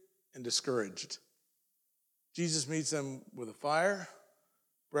 hungry, and discouraged. Jesus meets them with a fire,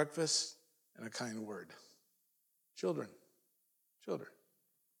 breakfast, and a kind word. Children.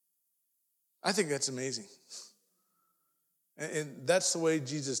 I think that's amazing. And that's the way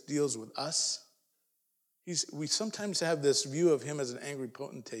Jesus deals with us. We sometimes have this view of him as an angry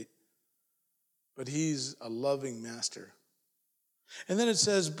potentate, but he's a loving master. And then it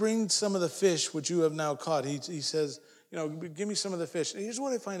says, bring some of the fish which you have now caught. He says, give me some of the fish. And here's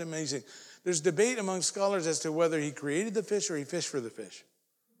what I find amazing. There's debate among scholars as to whether he created the fish or he fished for the fish.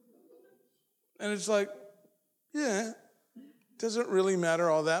 And it's like, yeah, doesn't really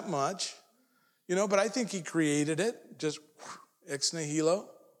matter all that much. But I think he created it, just ex nihilo.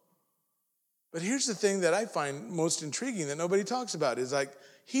 But here's the thing that I find most intriguing that nobody talks about is like,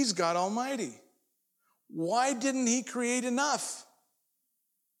 he's God Almighty. Why didn't he create enough?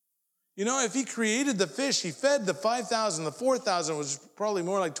 If he created the fish, he fed the 5,000, the 4,000 was probably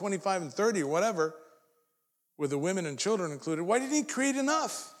more like 25 and 30 or whatever, with the women and children included. Why didn't he create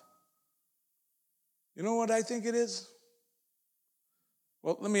enough? You know what I think it is?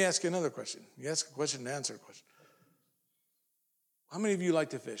 Well, let me ask you another question. You ask a question and answer a question. How many of you like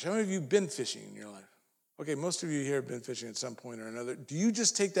to fish? How many of you have been fishing in your life? Okay, most of you here have been fishing at some point or another. Do you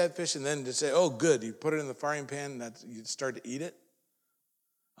just take that fish and then just say, oh, good, you put it in the frying pan and you start to eat it?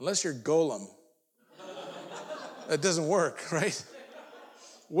 Unless you're Golem. That doesn't work, right?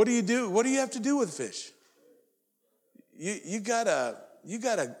 What do you do? What do you have to do with fish? You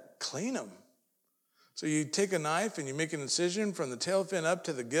gotta clean them. So you take a knife and you make an incision from the tail fin up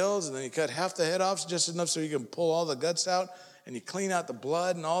to the gills, and then you cut half the head off just enough so you can pull all the guts out, and you clean out the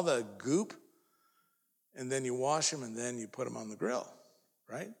blood and all the goop, and then you wash them, and then you put them on the grill,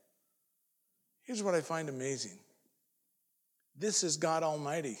 right? Here's what I find amazing. This is God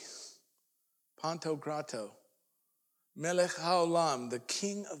Almighty, Pantokrato, Melech HaOlam, the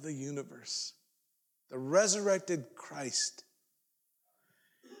King of the universe, the resurrected Christ.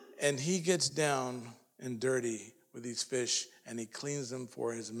 And he gets down and dirty with these fish, and he cleans them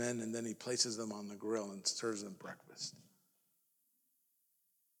for his men, and then he places them on the grill and serves them breakfast.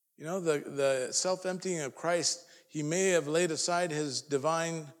 The self-emptying of Christ, he may have laid aside his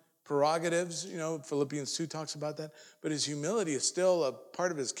divine prerogatives. Philippians 2 talks about that. But his humility is still a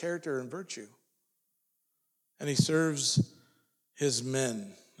part of his character and virtue. And he serves his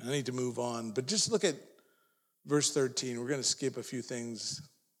men. I need to move on. But just look at verse 13. We're going to skip a few things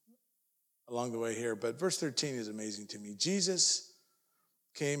along the way here. But verse 13 is amazing to me. Jesus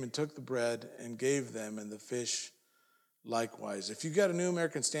came and took the bread and gave them, and the fish likewise. If you got a New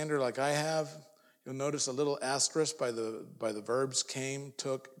American Standard like I have, you'll notice a little asterisk by the verbs came,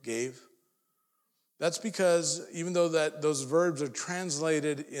 took, gave. That's because even though those verbs are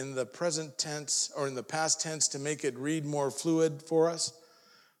translated in the present tense or in the past tense to make it read more fluid for us,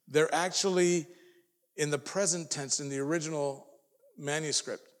 they're actually in the present tense in the original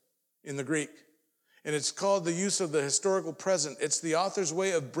manuscript in the Greek. And it's called the use of the historical present. It's the author's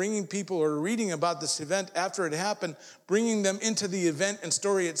way of bringing people who are reading about this event after it happened, bringing them into the event and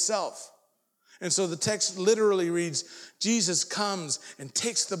story itself. And so the text literally reads, Jesus comes and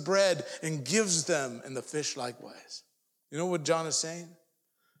takes the bread and gives them, and the fish likewise. You know what John is saying?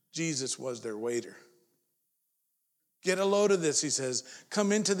 Jesus was their waiter. Get a load of this, he says.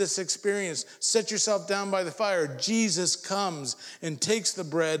 Come into this experience. Set yourself down by the fire. Jesus comes and takes the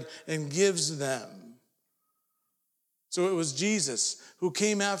bread and gives them. So it was Jesus who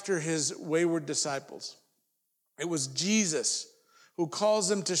came after his wayward disciples. It was Jesus who calls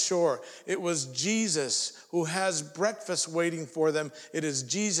them to shore. It was Jesus who has breakfast waiting for them. It is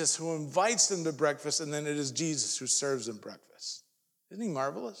Jesus who invites them to breakfast, and then it is Jesus who serves them breakfast. Isn't he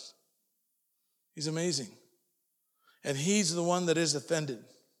marvelous? He's amazing. And he's the one that is offended.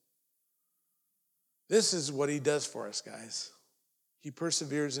 This is what he does for us, guys. He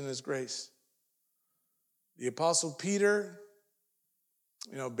perseveres in his grace. The Apostle Peter,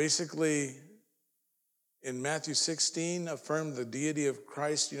 basically in Matthew 16, affirmed the deity of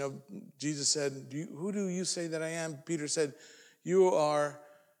Christ. Jesus said, who do you say that I am? Peter said, you are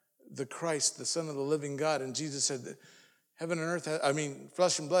the Christ, the Son of the living God. And Jesus said, heaven and earth,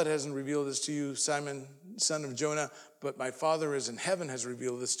 flesh and blood hasn't revealed this to you, Simon, son of Jonah, but my Father is in heaven has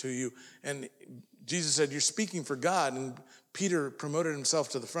revealed this to you. And Jesus said, you're speaking for God. And Peter promoted himself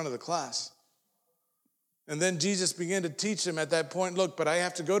to the front of the class. And then Jesus began to teach them at that point, look, but I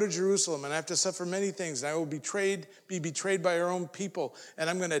have to go to Jerusalem and I have to suffer many things. And I will be betrayed by our own people. And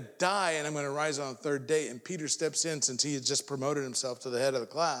I'm going to die and I'm going to rise on the third day. And Peter steps in since he had just promoted himself to the head of the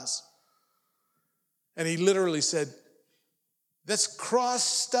class. And he literally said, this cross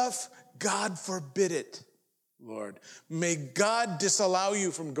stuff, God forbid it, Lord. May God disallow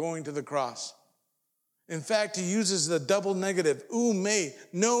you from going to the cross. In fact, he uses the double negative. May.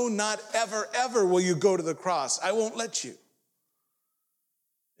 No, not ever, ever will you go to the cross. I won't let you.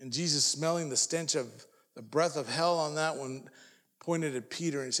 And Jesus, smelling the stench of the breath of hell on that one, pointed at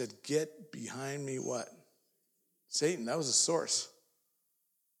Peter and he said, get behind me what? Satan, that was the source.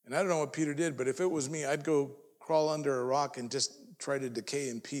 And I don't know what Peter did, but if it was me, I'd go crawl under a rock and just try to decay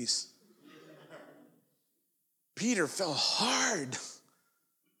in peace. Peter fell hard.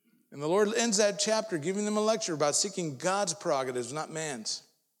 And the Lord ends that chapter giving them a lecture about seeking God's prerogatives, not man's.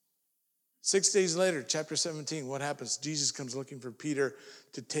 6 days later, chapter 17, what happens? Jesus comes looking for Peter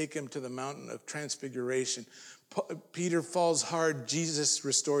to take him to the mountain of transfiguration. Peter falls hard. Jesus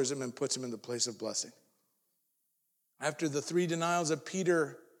restores him and puts him in the place of blessing. After the 3 denials that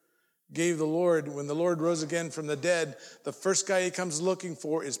Peter gave the Lord, when the Lord rose again from the dead, the first guy he comes looking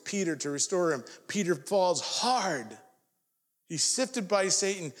for is Peter to restore him. Peter falls hard. He's sifted by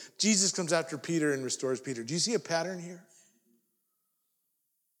Satan. Jesus comes after Peter and restores Peter. Do you see a pattern here?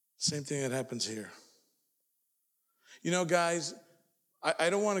 Same thing that happens here. Guys, I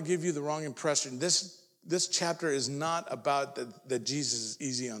don't want to give you the wrong impression. This chapter is not about that Jesus is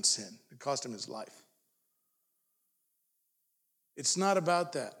easy on sin. It cost him his life. It's not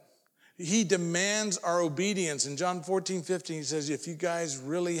about that. He demands our obedience. In John 14:15, he says, if you guys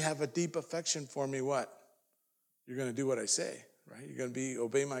really have a deep affection for me, what? You're going to do what I say, right? You're going to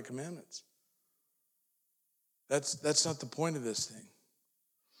obey my commandments. That's not the point of this thing.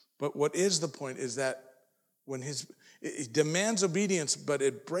 But what is the point is that when it demands obedience, but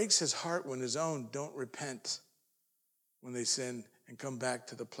it breaks his heart when his own don't repent when they sin and come back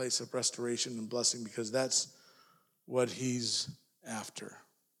to the place of restoration and blessing, because that's what he's after.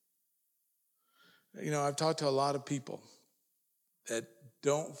 I've talked to a lot of people that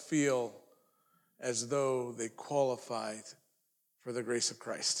don't feel as though they qualified for the grace of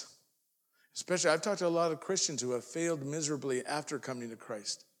Christ. Especially, I've talked to a lot of Christians who have failed miserably after coming to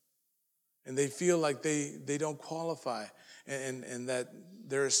Christ. And they feel like they don't qualify and that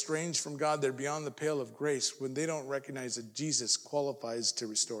they're estranged from God. They're beyond the pale of grace when they don't recognize that Jesus qualifies to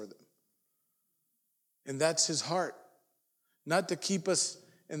restore them. And that's his heart. Not to keep us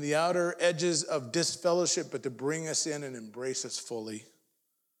in the outer edges of disfellowship, but to bring us in and embrace us fully.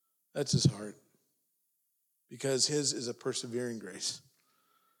 That's his heart. Because his is a persevering grace.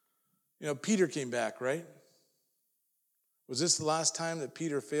 Peter came back, right? Was this the last time that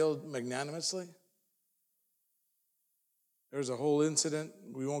Peter failed magnanimously? There was a whole incident.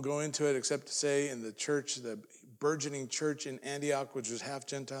 We won't go into it except to say in the church, the burgeoning church in Antioch, which was half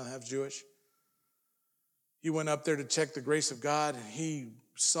Gentile, half Jewish, he went up there to check the grace of God, and he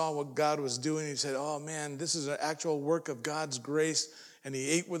saw what God was doing. He said, oh man, this is an actual work of God's grace. And he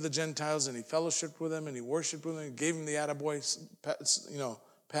ate with the Gentiles, and he fellowshiped with them, and he worshiped with them, and gave them the attaboy,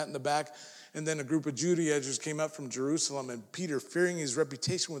 pat in the back. And then a group of Judaizers came up from Jerusalem, and Peter, fearing his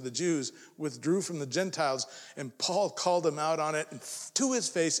reputation with the Jews, withdrew from the Gentiles, and Paul called him out on it and to his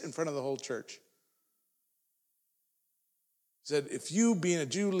face in front of the whole church. He said, if you, being a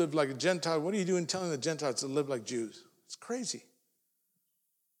Jew, live like a Gentile, what are you doing telling the Gentiles to live like Jews? It's crazy.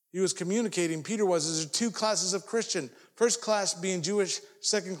 He was communicating, Peter was, there's two classes of Christian. First class being Jewish,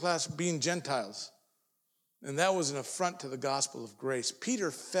 second class being Gentiles. And that was an affront to the gospel of grace.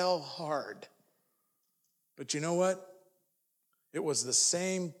 Peter fell hard. But you know what? It was the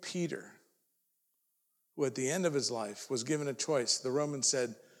same Peter who at the end of his life was given a choice. The Romans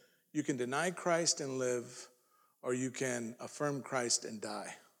said, you can deny Christ and live, or you can affirm Christ and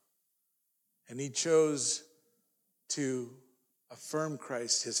die. And he chose to affirm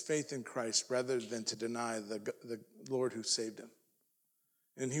Christ, his faith in Christ, rather than to deny the Lord who saved him.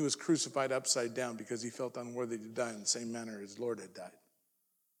 And he was crucified upside down because he felt unworthy to die in the same manner his Lord had died.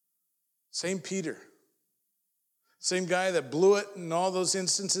 Same Peter. Same guy that blew it in all those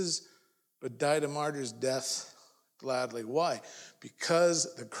instances, but died a martyr's death gladly. Why?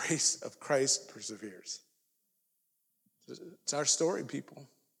 Because the grace of Christ perseveres. It's our story, people.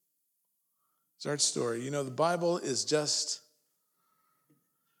 It's our story. You know, the Bible is just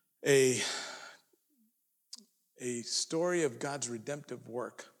a story of God's redemptive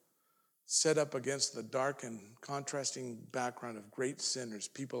work set up against the dark and contrasting background of great sinners,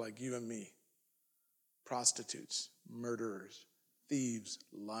 people like you and me, prostitutes, murderers, thieves,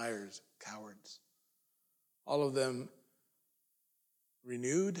 liars, cowards, all of them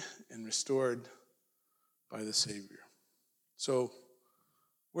renewed and restored by the Savior. So,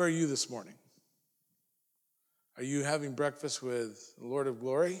 where are you this morning? Are you having breakfast with the Lord of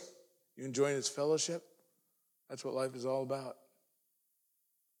Glory? You enjoying his fellowship? That's what life is all about.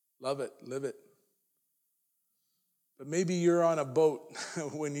 Love it, live it. But maybe you're on a boat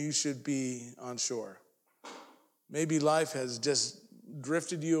when you should be on shore. Maybe life has just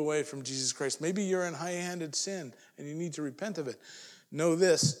drifted you away from Jesus Christ. Maybe you're in high-handed sin and you need to repent of it. Know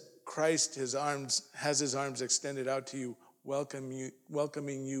this, Christ has his arms extended out to you,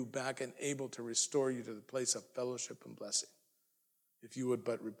 welcoming you back and able to restore you to the place of fellowship and blessing, if you would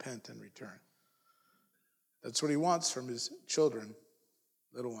but repent and return. That's what he wants from his children,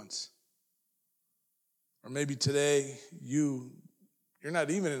 little ones. Or maybe today you're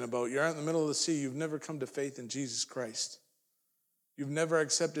not even in a boat. You're out in the middle of the sea. You've never come to faith in Jesus Christ. You've never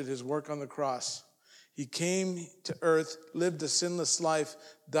accepted his work on the cross. He came to earth, lived a sinless life,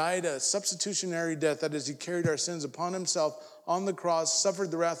 died a substitutionary death. That is, he carried our sins upon himself on the cross, suffered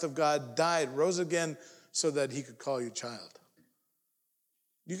the wrath of God, died, rose again so that he could call you child.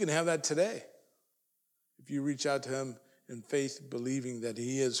 You can have that today if you reach out to him in faith, believing that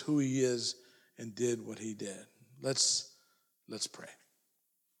he is who he is and did what he did. Let's pray.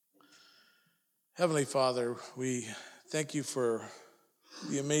 Heavenly Father, we thank you for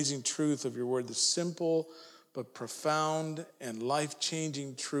the amazing truth of your word, the simple but profound and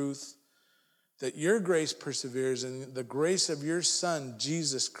life-changing truth that your grace perseveres and the grace of your Son,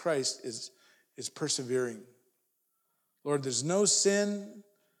 Jesus Christ, is persevering. Lord, there's no sin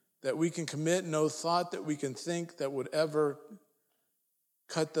that we can commit, no thought that we can think that would ever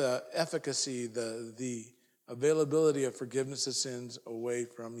cut the efficacy, the availability of forgiveness of sins away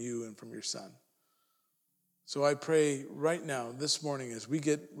from you and from your Son. So I pray right now, this morning, as we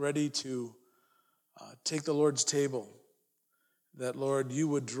get ready to take the Lord's table, that, Lord, you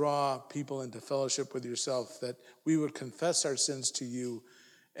would draw people into fellowship with yourself, that we would confess our sins to you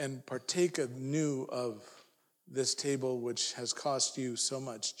and partake anew of this table which has cost you so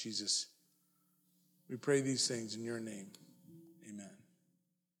much, Jesus. We pray these things in your name. Amen.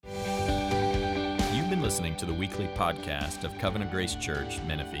 You've been listening to the weekly podcast of Covenant Grace Church,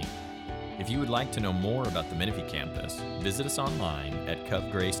 Menifee. If you would like to know more about the Menifee campus, visit us online at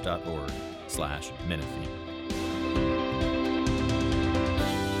covgrace.org/Menifee.